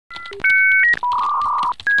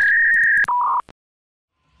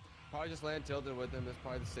probably just land tilted with him. That's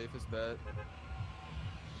probably the safest bet.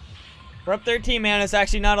 We're up 13, man. It's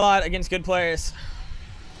actually not a lot against good players.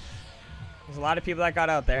 There's a lot of people that got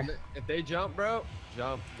out there. If they jump, bro,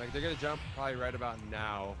 jump. Like they're gonna jump probably right about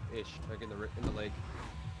now-ish, like in the lake.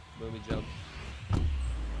 When we jump.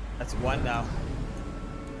 That's one now.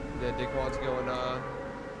 Yeah, Daquan's going.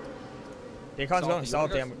 Daquan's going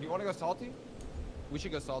salty. You want to go salty? We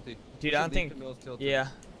should go salty. Dude, I don't think. Yeah.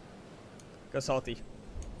 Go salty.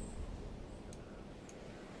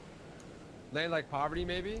 Land like poverty,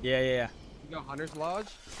 maybe? Yeah. You go Hunter's Lodge?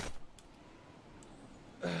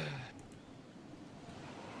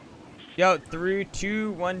 Yo, 3,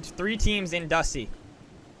 2, 1, 3 teams in Dusty.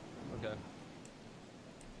 Okay.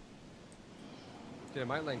 Dude, I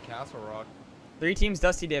might land Castle Rock. 3 teams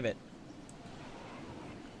Dusty Divot.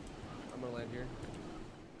 I'm gonna land here.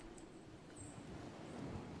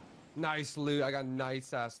 Nice loot. I got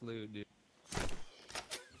nice ass loot, dude.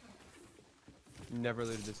 Never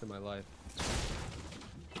looted this in my life.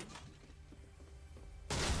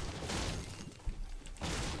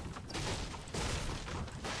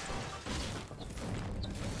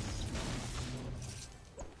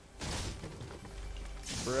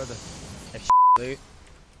 Brother. That's loot.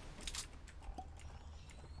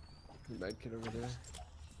 Med kit over there.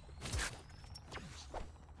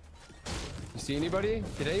 You see anybody?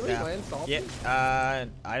 Did anybody land salty? Yeah.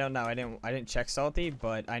 I don't know. I didn't check salty,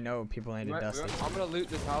 but I know people landed Dusty. I'm gonna loot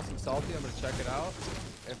this house in salty. I'm gonna check it out.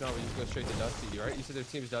 If not, we just go straight to Dusty, right? You said their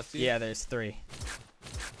team's Dusty? Yeah, there's 3.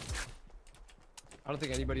 I don't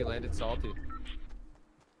think anybody landed salty.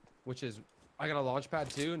 Which is, I got a launch pad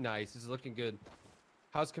too. Nice. This is looking good.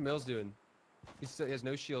 How's Camille's doing? He has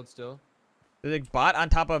no shield still. There's a bot on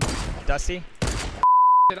top of Dusty.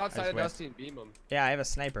 Get outside of Dusty and beam him. Yeah, I have a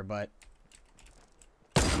sniper, but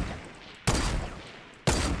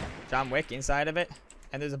John Wick inside of it,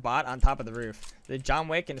 and there's a bot on top of the roof. There's John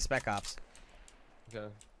Wick and the Spec Ops.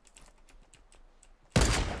 Okay.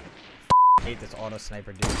 I hate this auto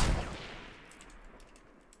sniper, dude.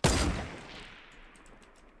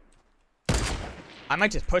 I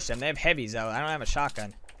might just push them. They have heavies though. I don't have a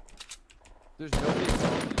shotgun. There's nobody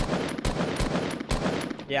salty.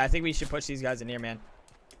 Yeah, I think we should push these guys in here, man.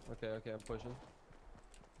 Okay, I'm pushing.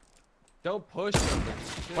 Don't push them.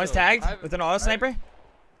 One's tagged with an auto sniper.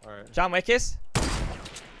 Alright. John Wick is.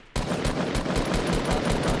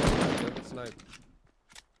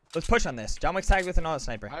 Let's push on this. John Wick's tagged with an auto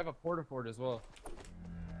sniper. I have a porta fort as well.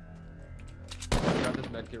 Grab this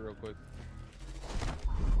med kit real quick.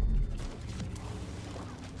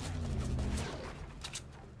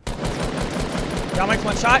 John Wick's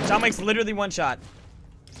one shot. John Wick's literally one shot.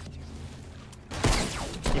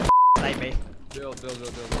 You snipe me. Build.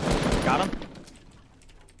 Got him.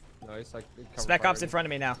 Nice. Spec Ops in front of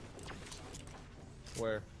me now.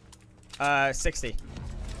 Where? 60.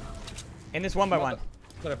 In this 1x1. Is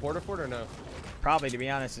that a porta fort or no? Probably, to be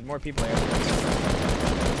honest. There's more people here.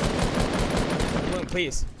 Bloom,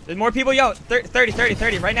 please. There's more people. Yo,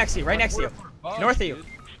 30. Right next to you. Right next to you. North of you.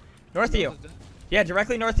 North of you. Yeah,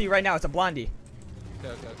 directly north of you right now. It's a blondie.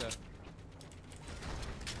 Okay.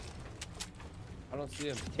 I don't see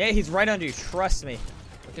him. Yeah, he's right under you. Trust me.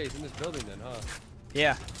 Okay, he's in this building then, huh?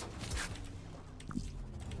 Yeah.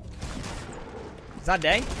 It's not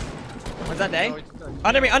day. One's not day. No,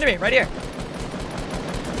 under me, right here.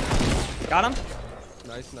 Got him.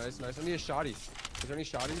 Nice. I need a shotty. Is there any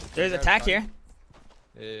shotties? There's a tack here.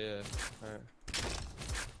 Yeah. Alright.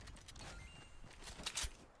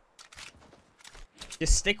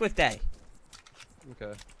 Just stick with day.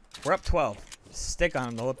 Okay. We're up 12. Just stick on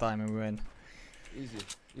him the whole time and we win. Easy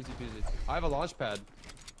peasy. I have a launch pad.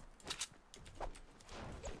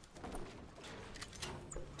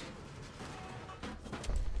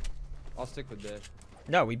 I'll stick with day.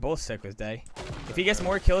 No, we both stick with day. If he gets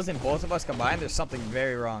more kills than both of us combined, there's something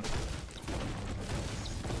very wrong.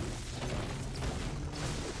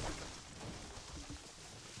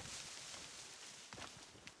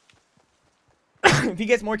 If he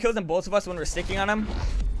gets more kills than both of us when we're sticking on him,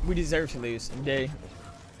 we deserve to lose. Day.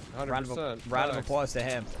 100%. Round of applause to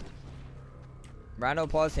him. Round of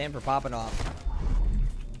applause to him for popping off.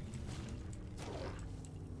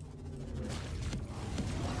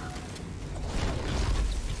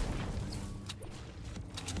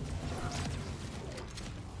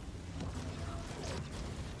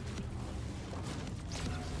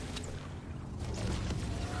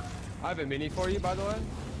 I have a mini for you, by the way.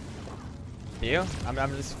 Do you? I'm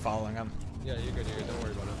just following him. Yeah, you're good. Don't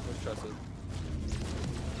worry about it. Let's trust it.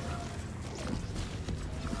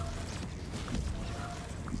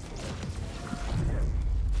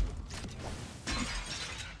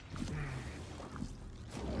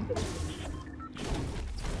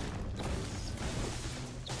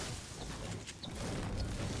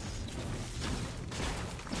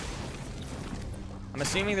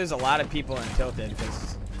 assuming there's a lot of people in Tilted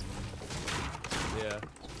because. Yeah.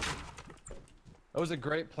 That was a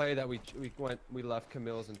great play that we left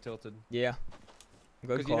Camille's and Tilted. Yeah.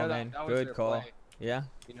 Good call, man. Good call. Play. Yeah.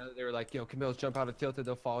 You know, they were like, yo, Camille's jump out of Tilted,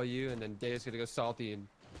 they'll follow you, and then Dave's gonna go salty and.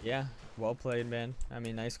 Yeah. Well played, man. I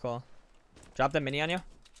mean, nice call. Drop the mini on you.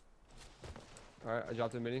 All right, I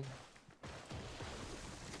dropped the mini.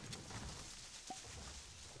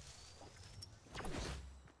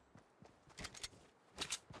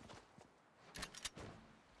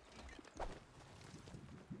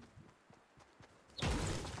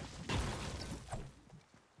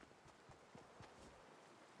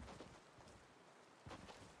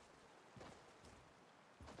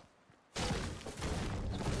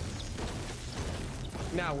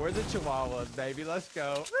 Now we're the Chihuahuas, baby. Let's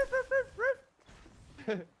go.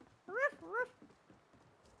 Come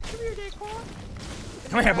here, Daquan.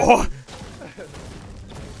 Come here, boy.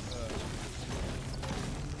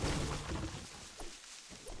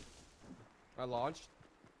 I launched.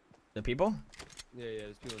 The people? Yeah,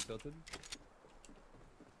 there's people in Tilted.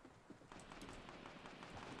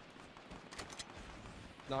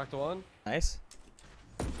 Knocked one. Nice.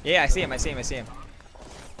 Yeah, I see him. I see him.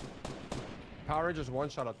 Power Rangers one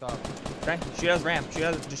shot up top. Okay, shoot us ramp.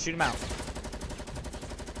 Just shoot him out.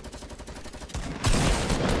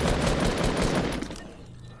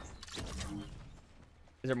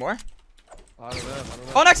 Is there more? I don't know.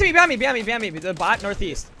 Oh, next to me, behind me. The bot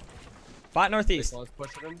northeast. Bot northeast.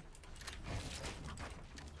 Pushing him.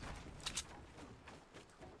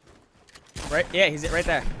 Right, yeah, he's right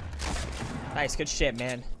there. Nice, good shit,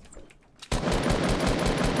 man.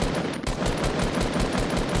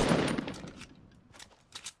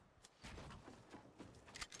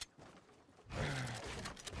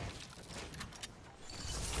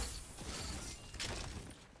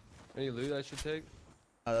 Any loot I should take?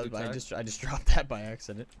 I just dropped that by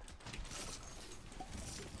accident.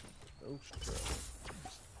 Oh shit.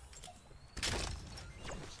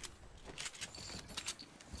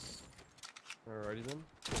 Alrighty then.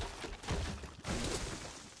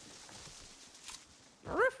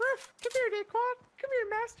 Ruff, ruff. Come here, Daquan. Come here,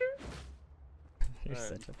 master. You're Alright.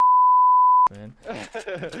 such a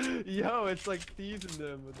man. Yo, it's like thieves in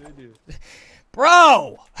them. What they do?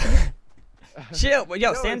 Bro! Chill.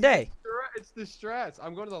 Yo, stand day. It's the strats.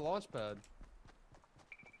 I'm going to the launch pad.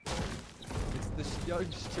 It's the young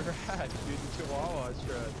strat, dude. The Chihuahua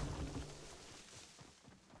strat.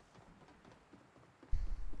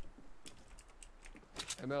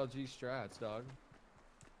 MLG strats, dog.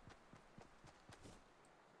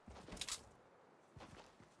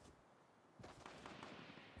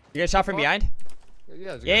 You get shot from behind?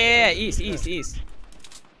 Yeah, east.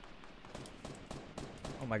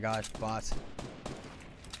 Oh my god, bots.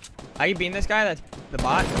 How you beating this guy? That's the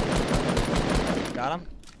bot. Got him.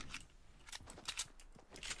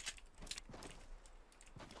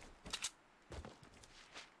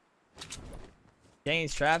 Getting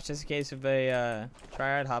these traps just in case if a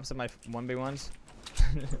triad hops on my 1v1s.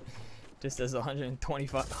 Just does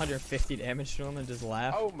 150 damage to him and just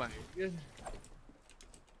laugh. Oh my god.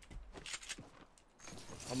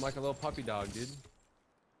 I'm like a little puppy dog, dude.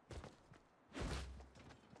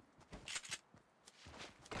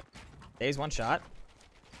 Day's one shot.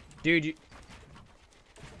 Dude,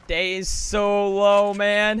 Day is so low,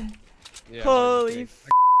 man. Yeah, holy f.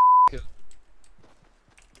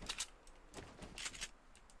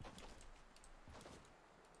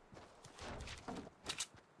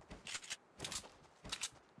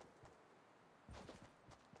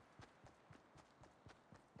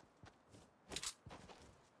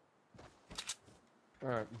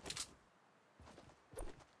 Alright.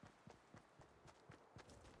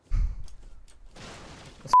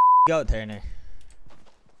 Go, Turner.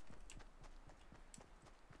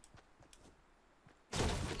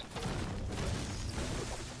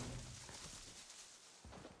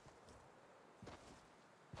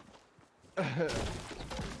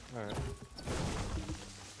 Alright.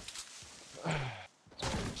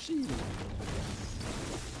 Gee.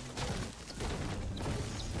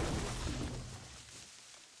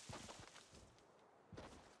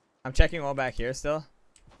 I'm checking all back here still.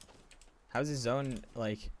 How's his zone,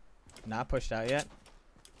 like, not pushed out yet?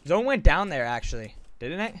 Zone went down there, actually.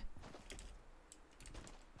 Didn't it?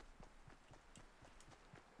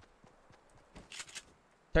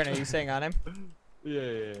 Turner, are you staying on him?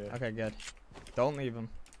 Yeah. Okay, good. Don't leave him.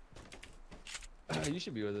 You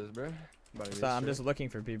should be with us, bro. So I'm just looking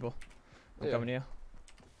for people. I'm coming to you.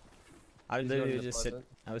 I literally just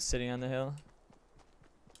I was sitting on the hill.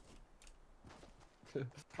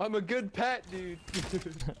 I'm a good pet, dude.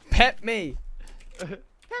 Pet me. Pet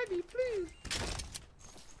me, please.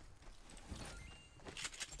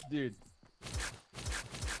 Dude,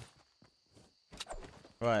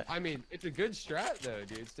 What? I mean, it's a good strat though,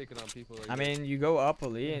 dude. Sticking on people like I that. mean, you go up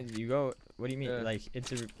elite and you go. What do you mean? Yeah. Like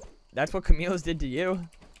it's a. That's what Camille's did to you.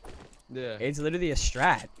 Yeah. It's literally a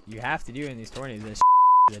strat. You have to do in these tourneys. As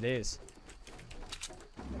it is.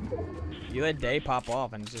 You let Day pop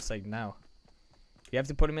off, and it's just like no. You have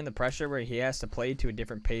to put him in the pressure where he has to play to a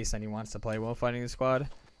different pace than he wants to play while fighting the squad.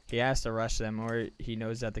 He has to rush them, or he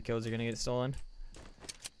knows that the kills are gonna get stolen.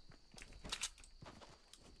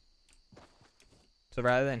 So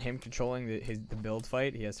rather than him controlling the build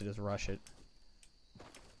fight, he has to just rush it.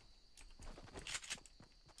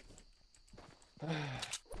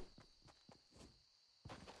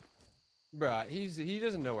 Bruh, he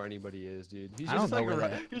doesn't know where anybody is, dude. He's I don't just like know where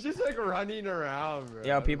they are. he's just like running around, bro.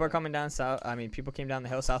 Yo, people are coming down south. I mean, people came down the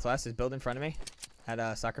hill southwest. Is build in front of me, at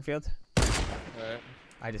a soccer field. Alright.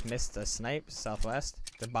 I just missed a snipe southwest.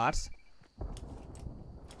 The bots.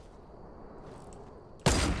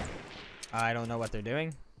 I don't know what they're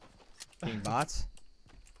doing. Being bots.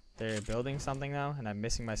 They're building something now, and I'm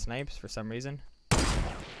missing my snipes for some reason.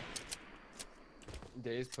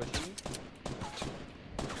 Day's pushing.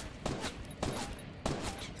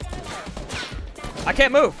 I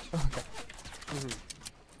can't move. Okay.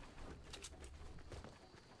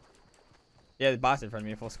 Yeah, the bots in front of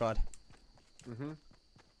me, full squad.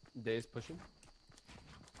 Day's pushing.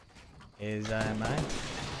 Is mine?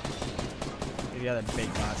 The other big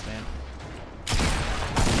bots, man.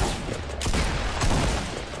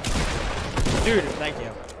 Dude, thank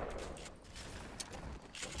you.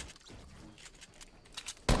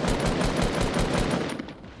 Got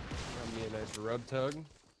me a nice rub tug.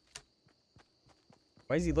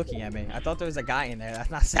 Why is he looking at me? I thought there was a guy in there.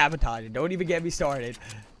 That's not sabotaging. Don't even get me started.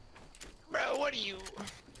 Bro, what are you?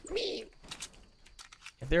 Me.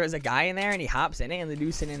 If there was a guy in there and he hops in it and the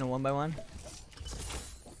dude's sitting in a 1x1,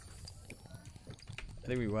 I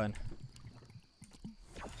think we won.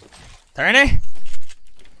 Turn it?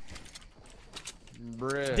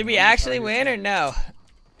 Bruh. Did we actually win or no?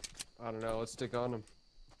 I don't know. Let's stick on him.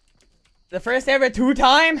 The first ever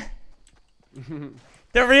two-time?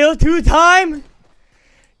 The real two-time?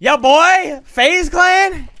 Yo, boy! FaZe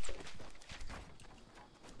Clan?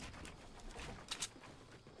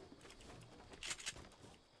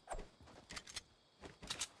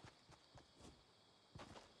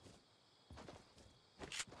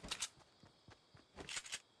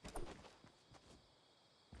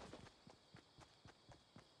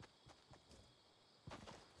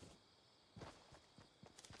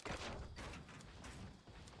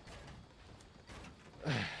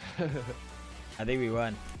 I think we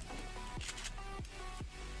won.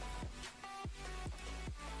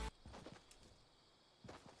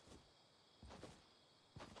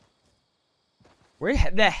 Where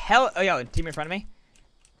the hell? Oh, yo, team in front of me.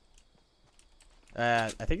 I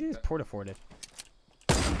think they just porta-forted.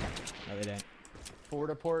 No, they didn't.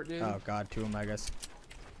 Port, dude. Oh god, 2 Omegas.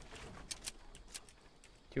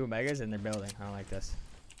 2 Omegas in their building. I don't like this.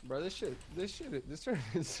 Bro, this turn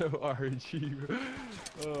is so RNG, bro.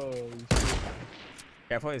 Oh, shit.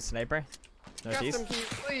 Careful, he's a sniper. Northeast.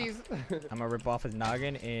 Custom keys, please. I'm gonna rip off his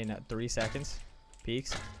noggin in 3 seconds.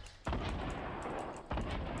 Peeks.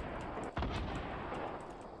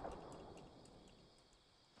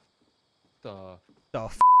 The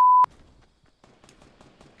f.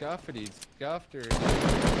 Guffety's guffed her.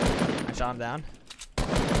 I shot him down.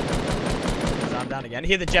 Shot him down again.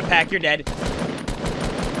 Hear the jetpack, you're dead.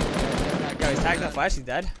 Yo, he's tagged on flash, he's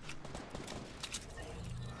dead.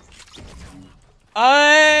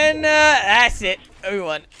 That's it. We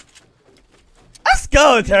won. Let's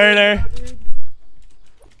go, Turner.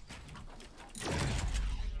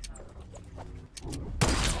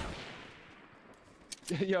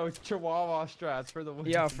 Yo, it's Chihuahua strats for the win.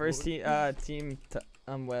 Yo, first team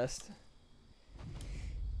west.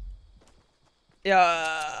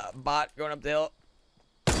 Yeah, bot going up the hill.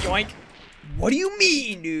 Yoink. What do you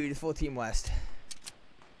mean, dude? Full team west.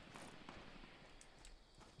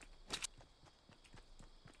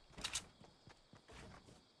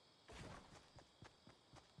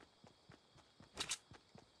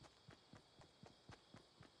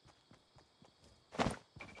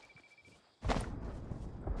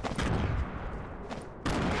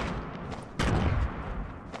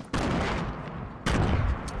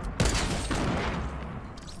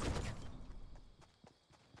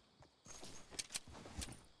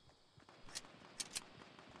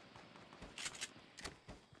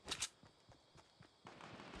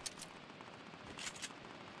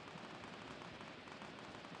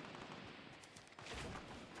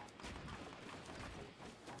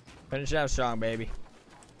 Finish it out strong, baby.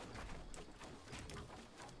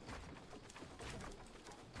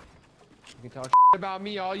 You can talk about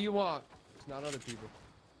me all you want. It's not other people.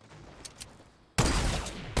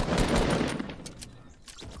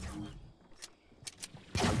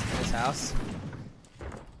 This house.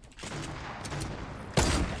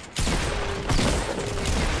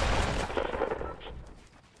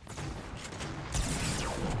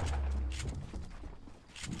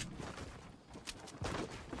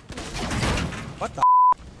 What the?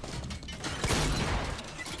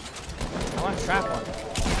 I want to trap one.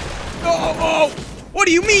 Oh! What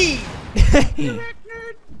do you mean?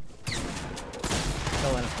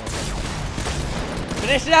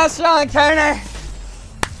 Finish it out strong, Turner.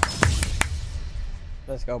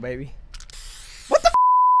 Let's go, baby. What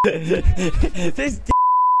the? This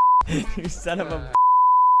you son of a.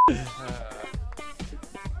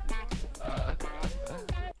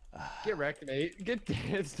 Get wrecked, mate. Get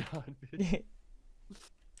danced on.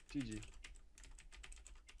 GG.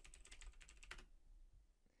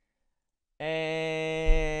 And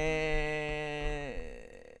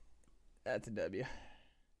that's a W.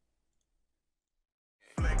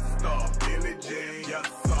 Flex star, Billie Jean, yes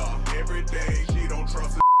sir. Every day she don't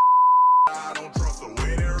trust